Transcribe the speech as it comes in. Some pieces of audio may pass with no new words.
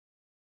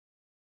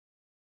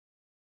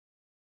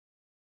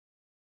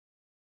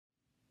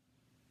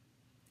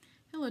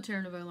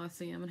Terra Novella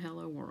ICM, and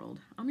hello world.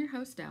 I'm your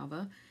host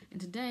Alva,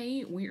 and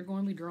today we are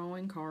going to be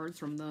drawing cards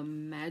from the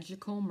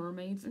Magical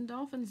Mermaids and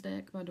Dolphins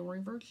deck by Dory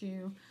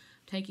Virtue.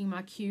 Taking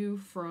my cue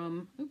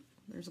from... Oops,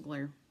 there's a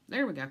glare.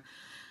 There we go.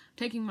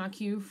 Taking my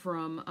cue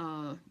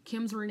from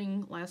Kim's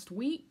reading last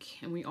week,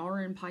 and we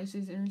are in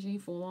Pisces energy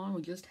full on.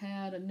 We just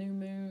had a new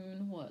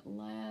moon,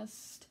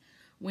 last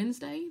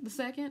Wednesday, the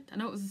 2nd? I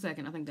know it was the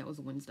 2nd. I think that was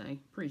a Wednesday.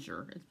 Pretty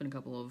sure. It's been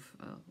a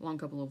long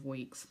couple of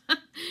weeks.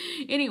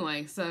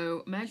 Anyway,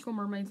 so Magical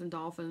Mermaids and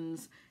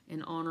Dolphins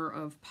in honor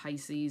of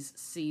Pisces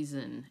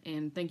season.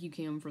 And thank you,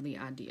 Kim, for the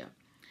idea.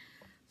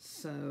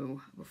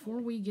 So before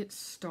we get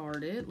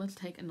started, let's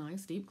take a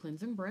nice deep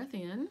cleansing breath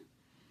in.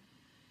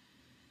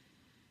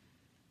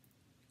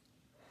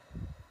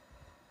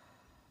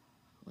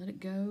 Let it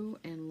go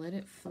and let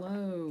it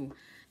flow.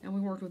 Now, we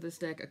worked with this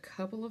deck a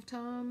couple of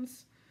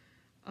times.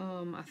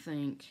 I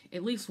think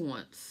at least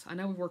once. I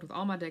know we've worked with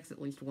all my decks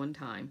at least one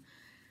time.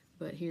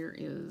 But here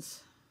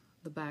is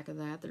the back of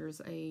that. There's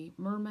a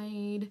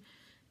mermaid,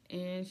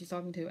 and she's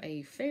talking to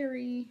a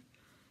fairy.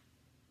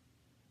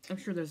 I'm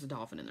sure there's a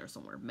dolphin in there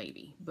somewhere,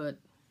 maybe. But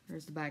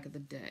there's the back of the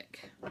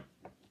deck.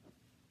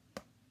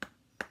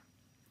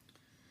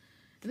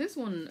 This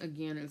one,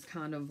 again, is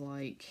kind of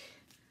like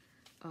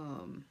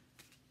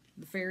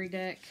the fairy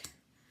deck,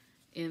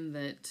 in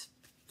that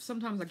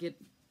sometimes I get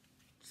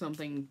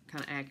something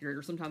kind of accurate,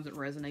 or sometimes it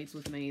resonates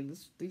with me.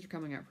 These are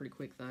coming out pretty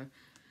quick, though.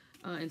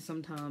 And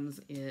sometimes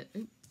it...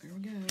 Oop, there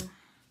we go.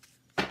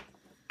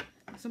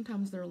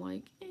 Sometimes they're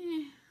like,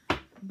 eh.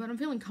 But I'm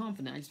feeling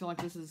confident. I just feel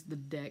like this is the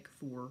deck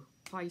for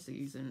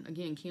Pisces. And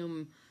again,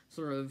 Kim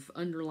sort of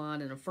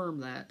underlined and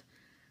affirmed that.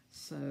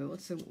 So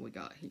let's see what we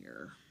got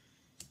here.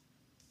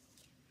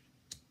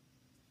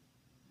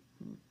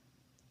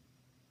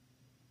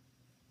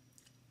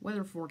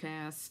 Weather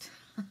forecast.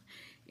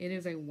 It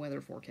is a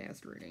weather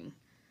forecast reading.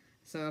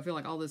 So I feel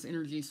like all this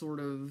energy sort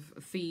of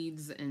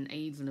feeds and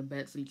aids and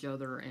abets each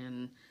other,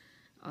 and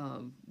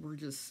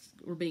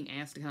we're being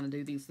asked to kind of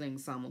do these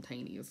things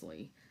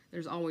simultaneously.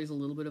 There's always a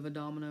little bit of a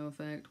domino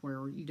effect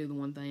where you do the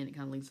one thing and it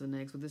kind of leads to the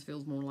next, but this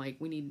feels more like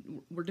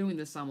we're doing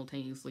this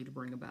simultaneously to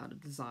bring about a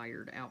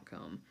desired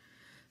outcome.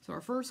 So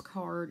our first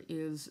card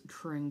is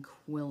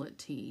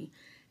Tranquility,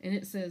 and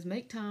it says,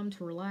 make time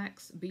to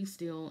relax, be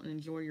still, and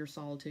enjoy your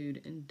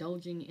solitude,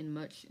 indulging in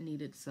much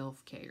needed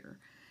self-care.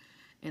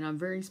 And I'm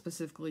very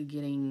specifically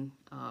getting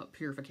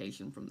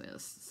purification from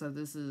this. So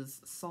this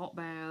is salt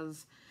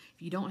baths.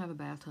 If you don't have a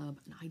bathtub,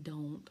 and I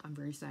don't, I'm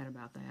very sad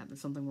about that.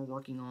 That's something we're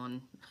working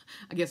on,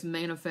 I guess,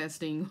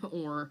 manifesting,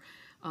 or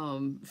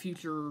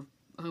future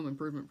home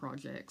improvement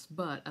projects.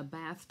 But a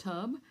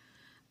bathtub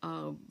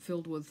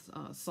filled with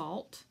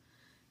salt,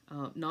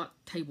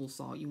 not table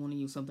salt. You want to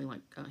use something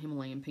like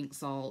Himalayan pink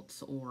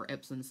salts or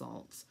Epsom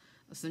salts.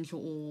 Essential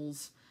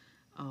oils,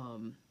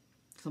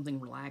 something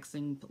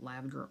relaxing. But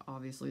lavender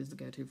obviously is the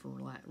go-to for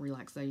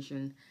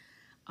relaxation.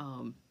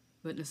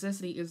 But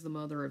necessity is the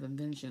mother of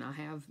invention. I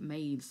have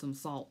made some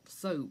salt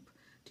soap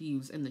to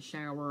use in the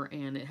shower,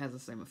 and it has the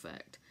same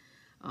effect.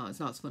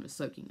 It's not as fun as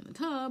soaking in the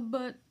tub,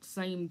 but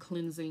same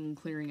cleansing,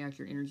 clearing out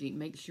your energy.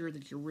 Make sure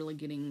that you're really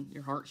getting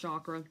your heart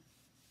chakra.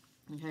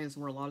 Okay, that's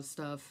where a lot of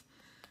stuff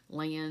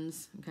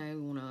lands. Okay,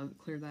 we want to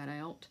clear that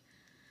out.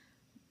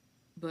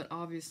 But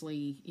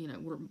obviously, you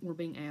know, we're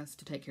being asked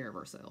to take care of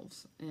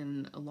ourselves.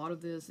 And a lot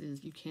of this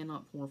is you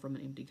cannot pour from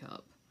an empty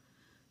cup.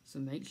 So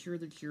make sure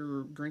that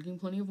you're drinking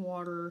plenty of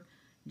water.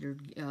 You're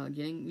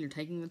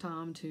taking the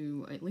time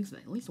to at least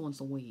once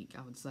a week,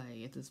 I would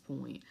say at this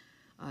point,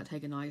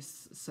 take a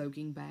nice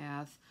soaking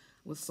bath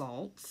with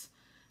salts,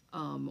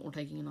 or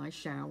taking a nice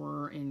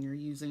shower, and you're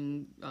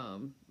using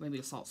maybe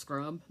a salt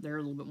scrub. They're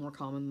a little bit more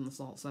common than the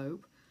salt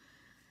soap.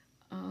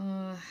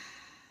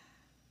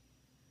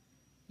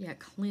 Yeah,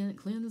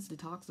 cleanse,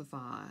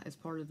 detoxify as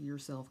part of your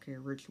self-care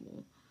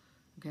ritual.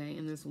 Okay,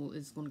 and this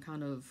is going to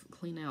kind of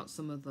clean out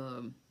some of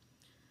the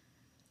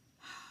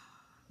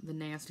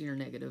nastier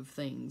negative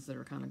things that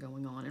are kind of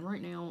going on. And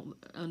right now,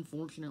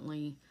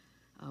 unfortunately,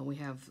 we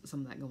have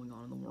some of that going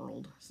on in the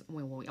world.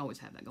 Well, we always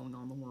have that going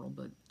on in the world,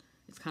 but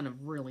it's kind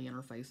of really in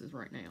our faces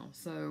right now.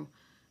 So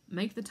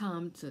make the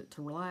time to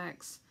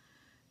relax,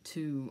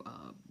 to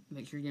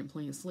make sure you're getting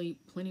plenty of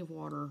sleep, plenty of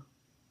water,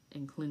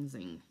 and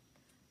cleansing.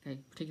 Okay,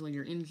 particularly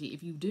your energy.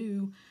 If you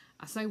do,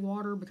 I say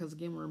water because,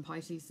 again, we're in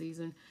Pisces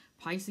season.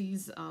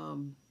 Pisces, I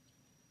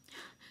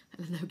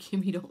know,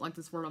 Kim, you don't like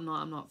this word. I'm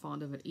not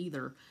fond of it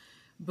either.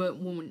 But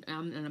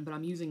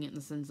I'm using it in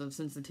the sense of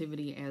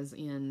sensitivity, as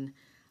in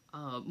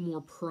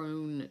more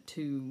prone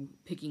to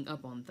picking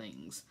up on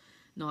things.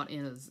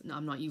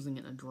 I'm not using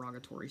it in a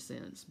derogatory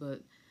sense,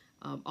 but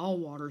all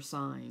water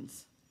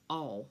signs,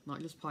 not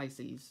just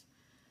Pisces,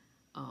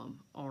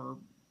 are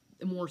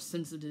more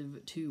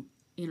sensitive to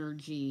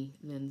energy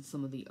than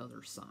some of the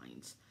other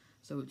signs.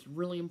 So it's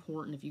really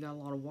important, if you got a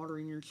lot of water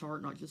in your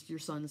chart, not just your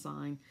sun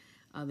sign,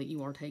 that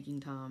you are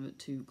taking time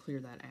to clear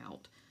that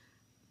out.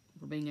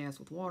 We're being asked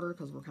with water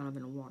because we're kind of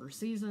in a water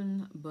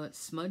season, but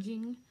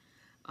smudging,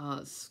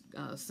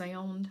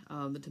 sound,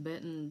 the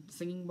Tibetan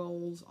singing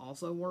bowls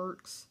also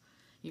works.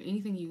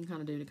 anything you can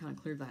kind of do to kind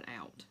of clear that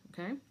out,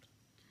 okay?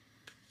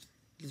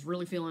 Just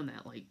really feeling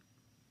that, like,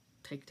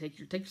 take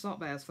your salt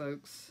baths,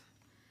 folks.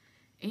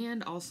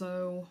 And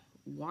also,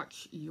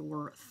 watch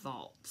your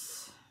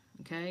thoughts,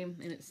 okay?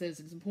 And it says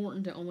it's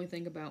important to only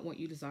think about what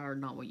you desire,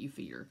 not what you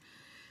fear.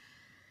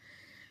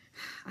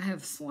 I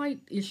have slight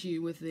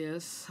issue with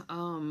this,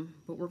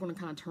 but we're going to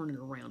kind of turn it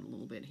around a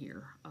little bit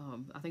here.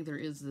 I think there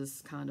is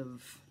this kind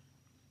of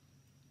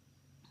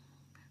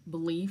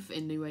belief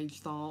in New Age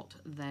thought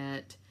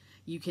that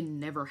you can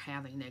never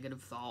have a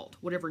negative thought,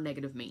 whatever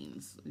negative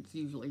means. It's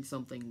usually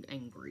something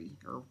angry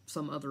or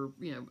some other,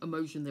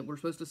 emotion that we're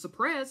supposed to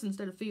suppress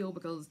instead of feel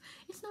because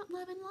it's not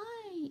love and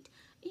light.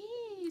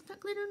 It's not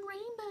glitter and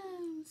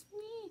rainbows.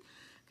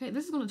 Okay,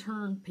 this is going to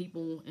turn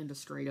people into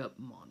straight up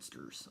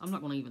monsters. I'm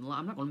not going to even lie.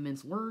 I'm not going to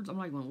mince words. I'm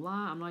not even going to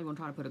lie. I'm not even going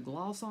to try to put a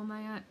gloss on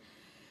that.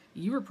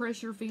 You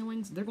repress your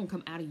feelings, they're going to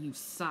come out of you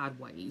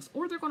sideways,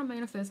 or they're going to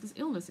manifest as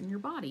illness in your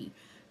body.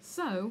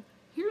 So,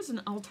 here's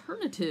an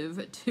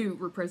alternative to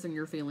repressing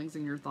your feelings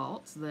and your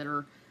thoughts that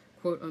are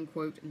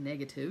quote-unquote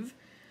negative.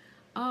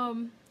 How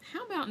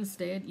about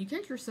instead you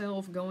catch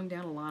yourself going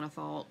down a line of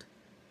thought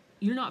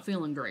you're not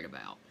feeling great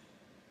about.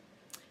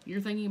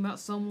 You're thinking about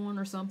someone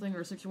or something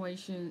or a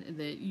situation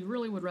that you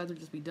really would rather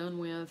just be done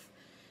with,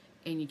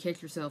 and you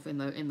catch yourself in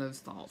those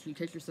thoughts. You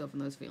catch yourself in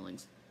those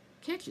feelings.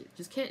 Catch it.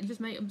 Just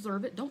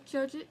observe it. Don't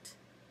judge it.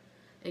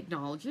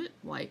 Acknowledge it.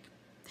 Like,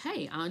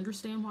 hey, I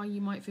understand why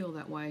you might feel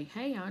that way.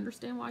 Hey, I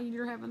understand why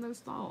you're having those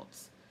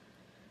thoughts.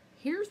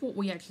 Here's what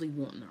we actually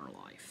want in our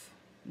life.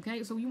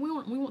 Okay, so we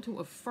want to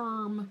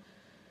affirm,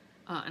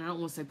 and I don't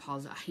want to say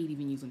positive. I hate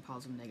even using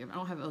positive and negative. I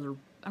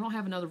don't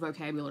have another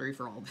vocabulary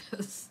for all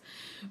this.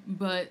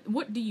 But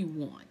what do you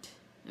want?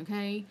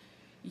 Okay,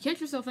 you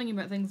catch yourself thinking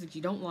about things that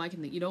you don't like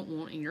and that you don't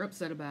want, and you're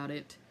upset about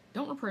it.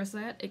 Don't repress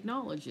that.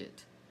 Acknowledge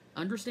it.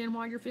 Understand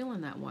why you're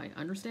feeling that way.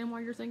 Understand why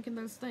you're thinking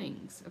those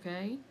things.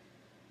 Okay.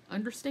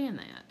 Understand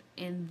that.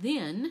 And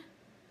then,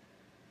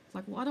 it's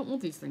like, well, I don't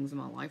want these things in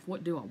my life.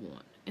 What do I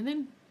want? And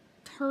then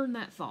turn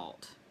that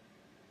thought.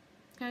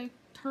 Okay?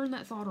 Turn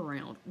that thought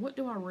around. What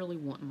do I really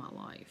want in my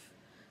life?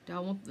 Do I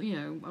want,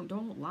 do I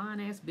want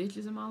lying-ass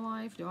bitches in my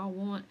life? Do I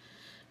want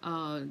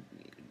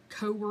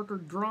co-worker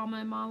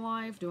drama in my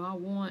life? Do I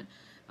want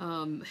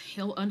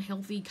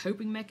unhealthy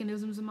coping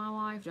mechanisms in my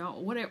life?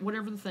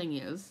 Whatever the thing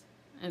is.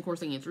 And of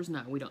course the answer is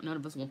no. None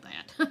of us want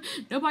that.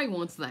 Nobody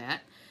wants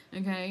that.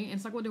 Okay? And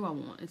it's like, what do I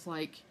want? It's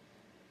like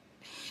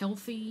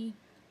healthy,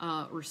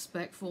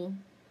 respectful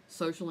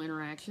social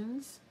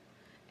interactions,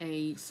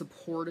 a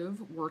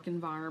supportive work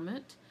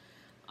environment,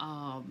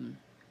 what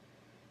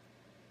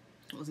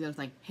was the other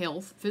thing?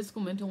 Health,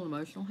 physical, mental, and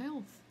emotional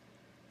health.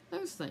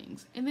 Those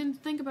things. And then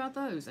think about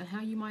those and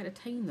how you might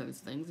attain those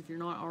things if you're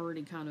not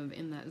already kind of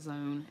in that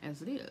zone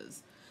as it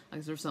is.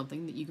 Like, is there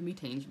something that you can be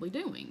tangibly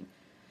doing?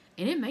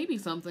 And it may be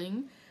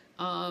something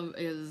I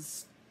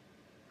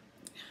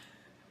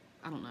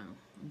don't know.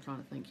 I'm trying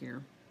to think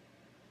here.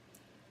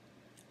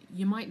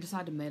 You might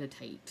decide to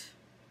meditate.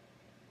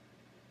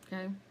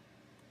 Okay?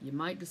 You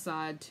might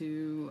decide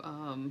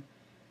to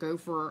go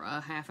for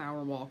a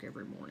half-hour walk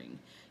every morning.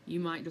 You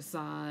might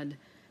decide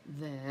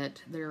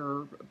that there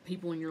are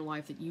people in your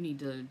life that you need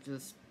to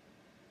just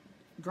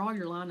draw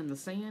your line in the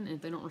sand, and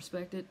if they don't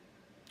respect it,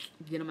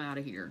 get them out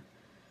of here.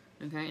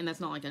 Okay? And that's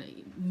not like a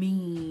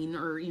mean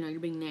or, you're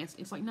being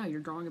nasty. It's like, no, you're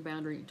drawing a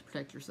boundary to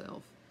protect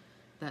yourself.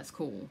 That's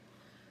cool.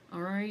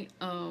 Alright?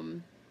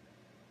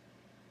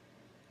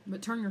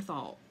 But turn your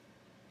thought.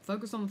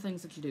 Focus on the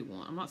things that you do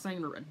want. I'm not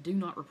saying do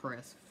not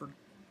repress. For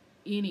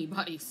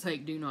anybody's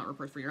sake, do not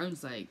repress. For your own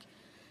sake,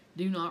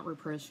 do not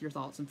repress your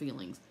thoughts and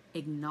feelings.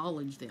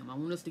 Acknowledge them. I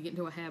want us to get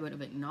into a habit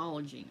of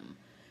acknowledging them.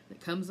 If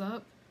it comes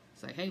up,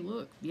 say, hey,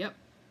 look, yep,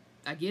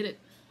 I get it.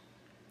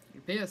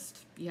 You're pissed.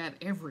 You have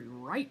every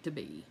right to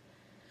be.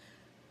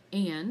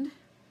 And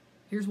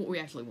here's what we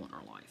actually want in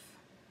our life.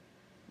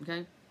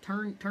 Okay?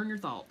 Turn your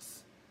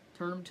thoughts.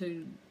 Turn them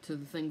to the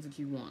things that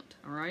you want.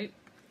 All right?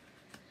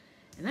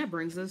 And that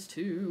brings us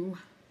to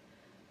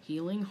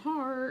healing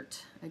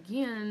heart.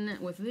 Again,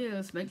 with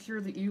this, make sure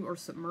that you are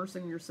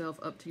submersing yourself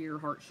up to your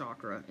heart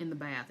chakra in the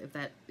bath, if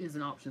that is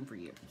an option for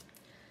you.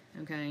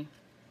 Okay?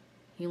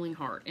 Healing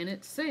heart. And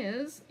it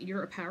says,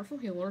 you're a powerful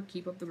healer.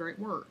 Keep up the great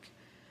work.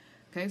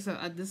 Okay, so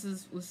this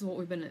is what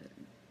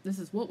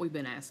we've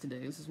been asked to do.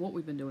 This is what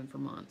we've been doing for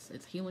months.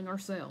 It's healing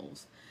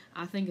ourselves.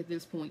 I think at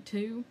this point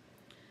too,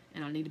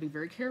 and I need to be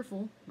very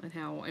careful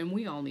and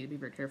we all need to be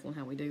very careful in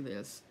how we do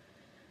this.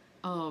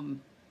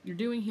 You're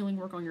doing healing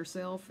work on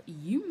yourself.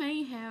 You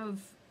may have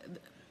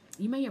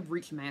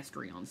reached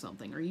mastery on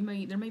something, or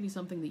there may be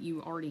something that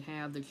you already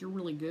have that you're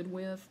really good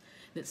with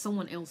that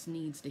someone else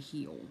needs to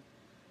heal.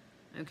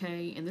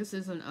 Okay, and this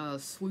isn't a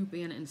swoop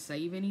in and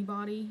save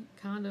anybody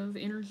kind of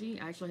energy.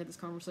 I actually had this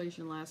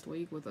conversation last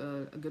week with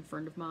a good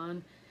friend of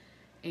mine,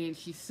 and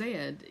she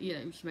said,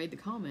 she made the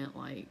comment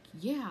like,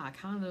 yeah,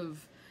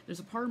 there's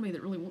a part of me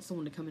that really wants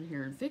someone to come in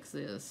here and fix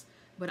this,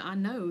 but I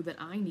know that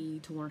I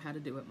need to learn how to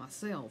do it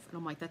myself. And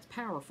I'm like, that's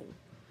powerful.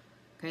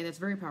 Okay, that's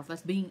very powerful.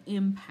 That's being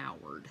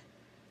empowered,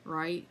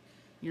 right?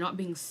 You're not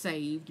being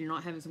saved. You're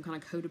not having some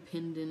kind of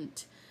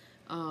codependent,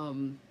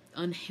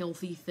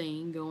 unhealthy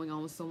thing going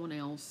on with someone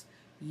else.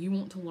 You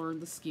want to learn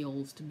the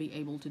skills to be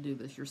able to do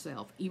this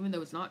yourself, even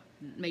though it's not,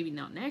 maybe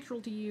not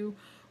natural to you,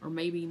 or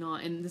maybe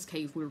not. In this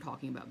case, we were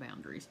talking about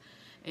boundaries,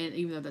 and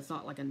even though that's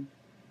not like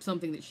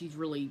something that she's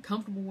really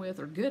comfortable with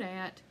or good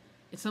at,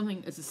 it's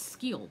something. It's a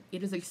skill.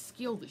 It is a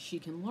skill that she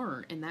can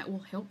learn, and that will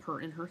help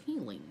her in her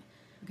healing.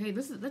 Okay,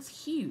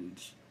 that's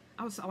huge.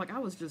 I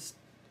was just,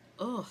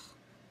 ugh,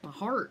 my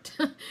heart,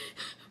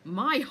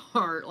 my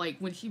heart. Like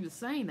when she was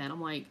saying that, I'm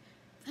like,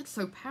 that's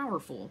so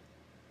powerful.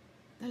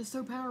 That is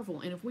so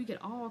powerful. And if we could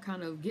all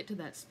kind of get to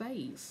that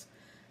space,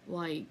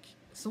 like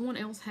someone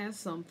else has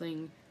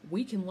something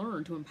we can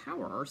learn to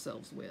empower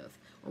ourselves with,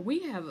 or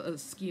we have a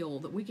skill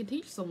that we can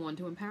teach someone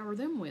to empower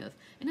them with.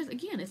 And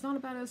again, it's not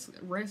about us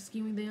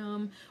rescuing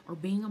them or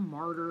being a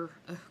martyr.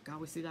 Oh,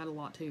 God, we see that a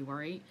lot too,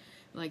 right?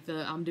 Like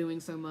I'm doing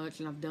so much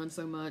and I've done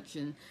so much,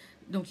 and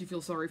don't you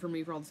feel sorry for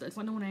me for all this stuff? It's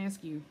like, no one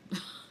asked you.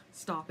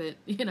 Stop it.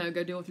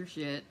 Go deal with your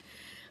shit.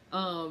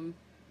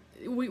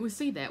 We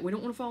see that. We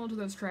don't want to fall into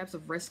those traps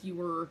of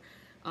rescuer,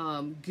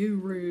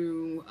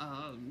 guru,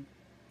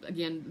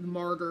 again, the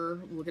martyr.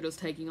 Look at us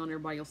taking on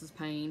everybody else's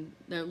pain.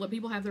 No, let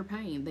people have their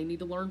pain. They need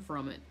to learn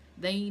from it.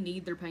 They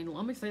need their pain.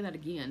 Let me say that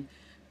again.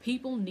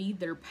 People need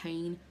their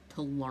pain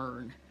to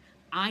learn.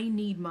 I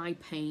need my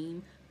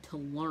pain to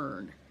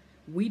learn.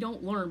 We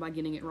don't learn by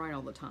getting it right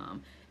all the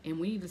time. And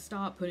we need to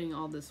stop putting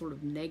all this sort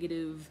of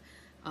negative,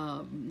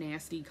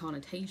 nasty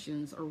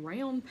connotations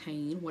around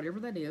pain, whatever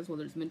that is,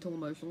 whether it's mental,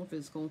 emotional, or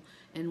physical,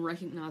 and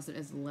recognize it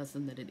as the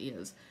lesson that it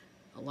is.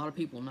 A lot of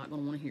people are not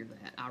going to want to hear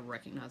that. I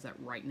recognize that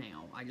right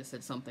now. I just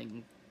said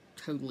something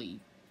totally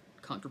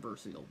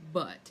controversial,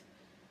 but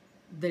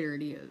there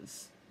it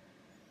is.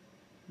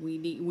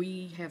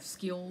 We have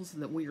skills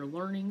that we are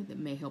learning that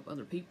may help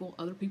other people.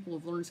 Other people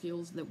have learned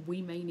skills that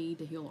we may need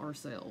to heal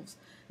ourselves.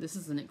 This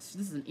is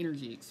an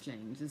energy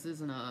exchange. This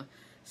isn't a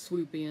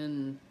swoop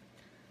in.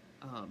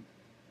 Well,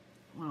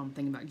 I'm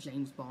thinking about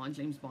James Bond.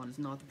 James Bond is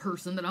not the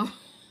person that I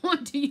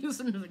want to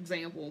use as an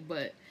example,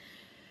 but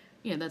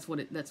yeah, that's what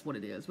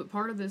it is. But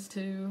part of this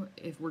too,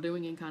 if we're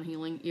doing in-kind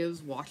healing,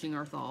 is watching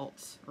our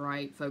thoughts,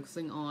 right?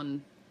 Focusing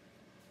on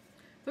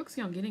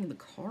getting the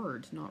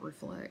cards, not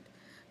reflect,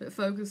 but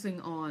focusing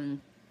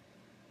on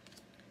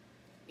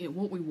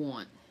what we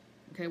want,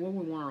 okay, what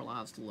we want our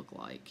lives to look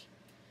like,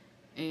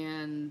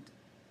 and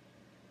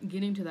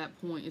getting to that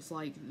point. It's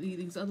like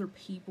these other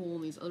people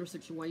and these other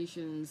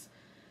situations.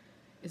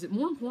 Is it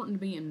more important to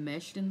be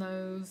enmeshed in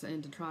those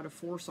and to try to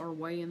force our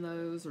way in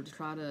those, or to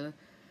try to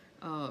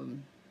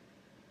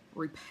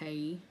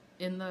repay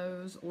in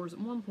those? Or is it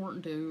more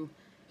important to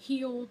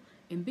heal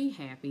and be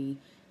happy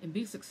and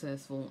be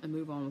successful and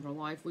move on with our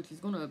life, which is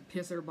going to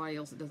piss everybody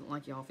else that doesn't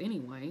like you off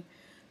anyway?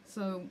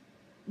 So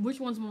which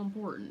one's more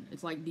important?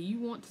 It's like, do you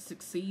want to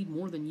succeed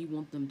more than you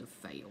want them to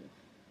fail?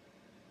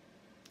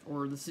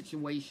 Or the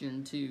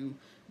situation to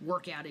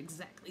work out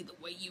exactly the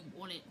way you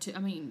want it to? I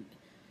mean,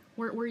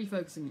 where are you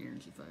focusing your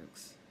energy,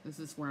 folks? This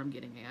is where I'm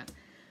getting at.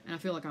 And I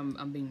feel like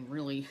I'm being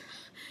really,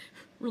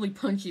 really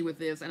punchy with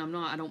this, and I'm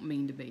not. I don't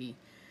mean to be.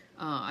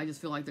 I just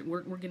feel like that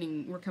we're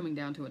coming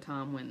down to a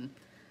time when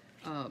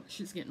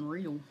shit's getting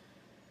real,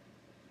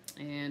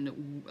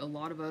 and a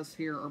lot of us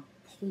here are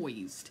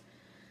poised,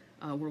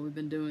 where we've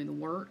been doing the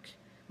work,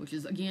 which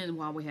is again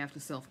why we have to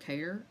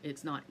self-care.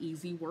 It's not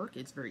easy work.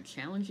 It's very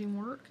challenging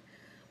work.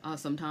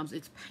 Sometimes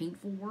it's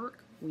painful work.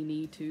 We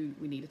need to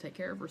take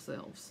care of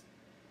ourselves.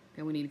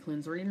 Okay, we need to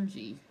cleanse our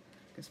energy,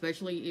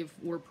 especially if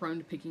we're prone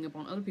to picking up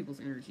on other people's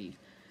energy.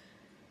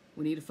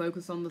 We need to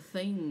focus on the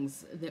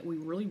things that we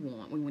really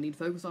want. We need to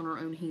focus on our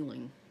own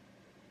healing.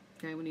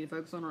 Okay, we need to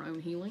focus on our own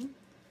healing.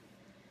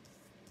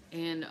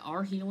 And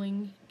our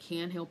healing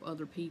can help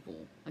other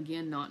people.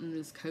 Again, not in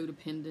this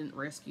codependent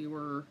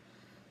rescuer,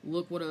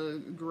 look what a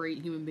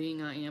great human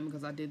being I am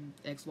because I did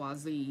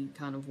XYZ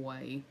kind of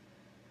way.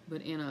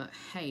 But in a,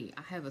 hey,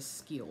 I have a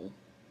skill.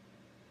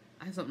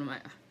 I have something to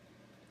make.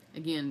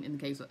 Again, in the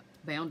case of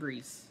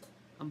boundaries,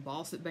 I'm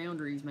boss at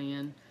boundaries,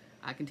 man.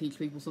 I can teach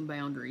people some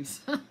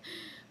boundaries.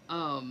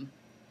 But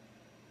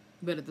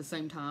at the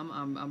same time,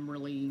 I'm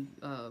really,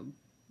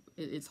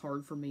 it's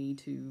hard for me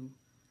to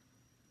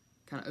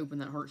kind of open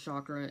that heart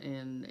chakra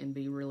and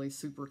be really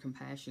super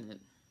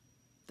compassionate.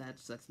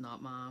 That's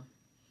not my,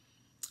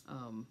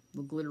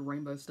 the glitter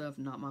rainbow stuff,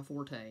 not my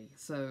forte.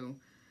 So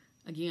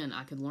again,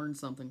 I could learn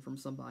something from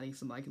somebody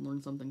can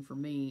learn something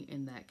from me,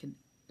 and that could,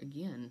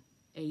 again,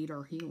 aid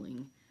our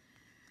healing.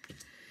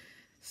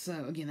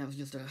 So, again, that was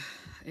just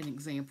an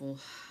example.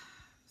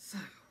 So,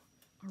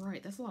 all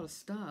right, that's a lot of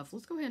stuff.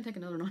 Let's go ahead and take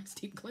another nice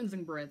deep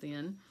cleansing breath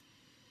in.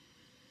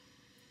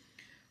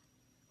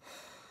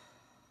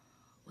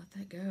 Let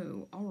that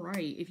go. All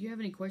right, if you have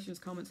any questions,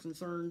 comments,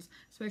 concerns,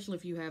 especially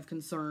if you have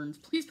concerns,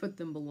 please put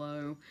them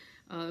below.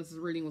 This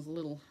reading was a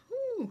little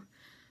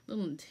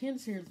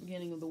intense here at the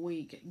beginning of the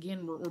week.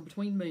 Again, we're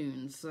between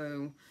moons,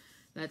 so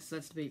that's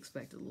to be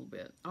expected a little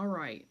bit. All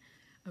right,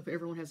 hope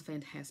everyone has a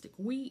fantastic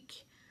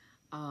week.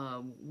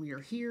 We are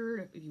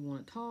here if you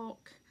want to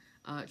talk.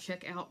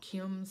 Check out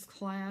Kim's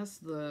class,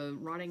 the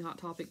Writing Hot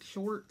Topic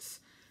Shorts.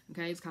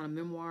 Okay, it's kind of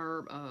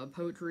memoir,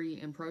 poetry,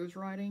 and prose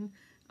writing.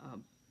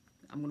 I'm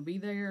going to be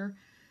there.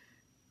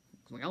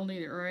 We all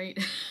need it, right?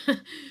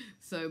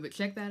 So, but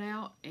check that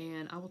out,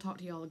 and I will talk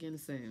to y'all again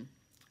soon.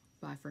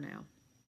 Bye for now.